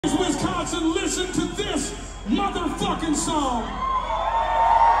Wisconsin, listen to this motherfucking song.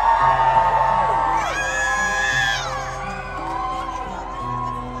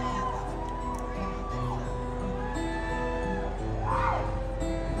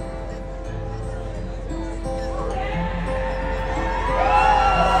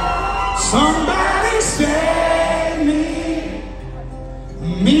 Somebody save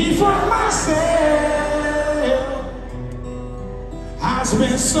me from myself. I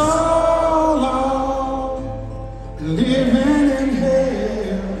spent so long living in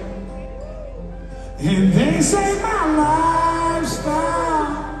hell, and they say my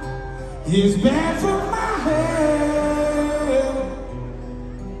lifestyle is bad for my health.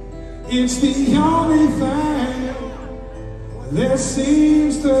 It's the only thing that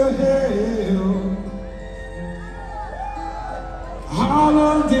seems to help. All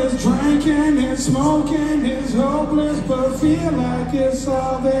of this drinking and smoking is hopeless, but feel like it's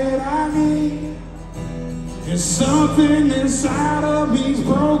all that I need. And something inside of me's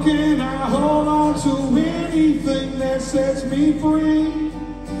broken. I hold on to anything that sets me free.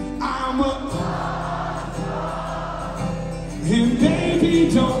 And baby,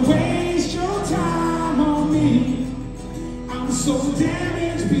 don't waste your time on me. I'm so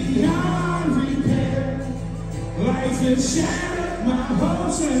damaged beyond repair. Life has shattered my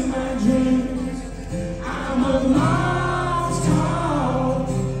hopes and my dreams. I'm a lost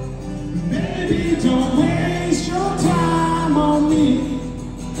cause. Baby, don't waste your time on me.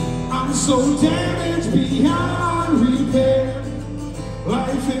 I'm so damaged beyond repair.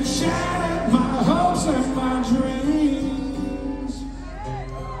 Life has shattered my hopes and my dreams.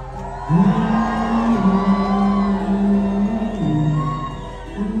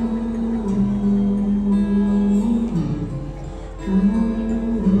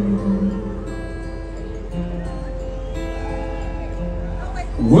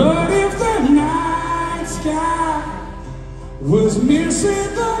 What if the night sky was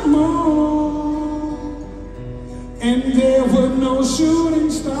missing the moon, and there were no shooting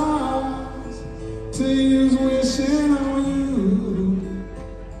stars to use wishing on you?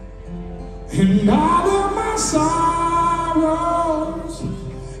 And all of my sorrows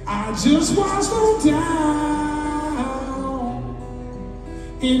I just watched them down.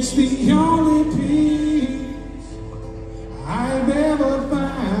 It's the only peace I've ever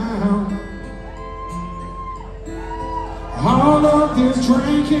found. All of this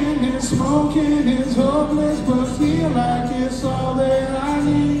drinking and smoking is hopeless, but feel like it's all that I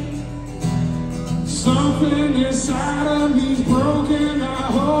need. Something inside of me's broken.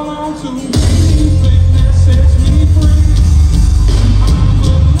 I hold on to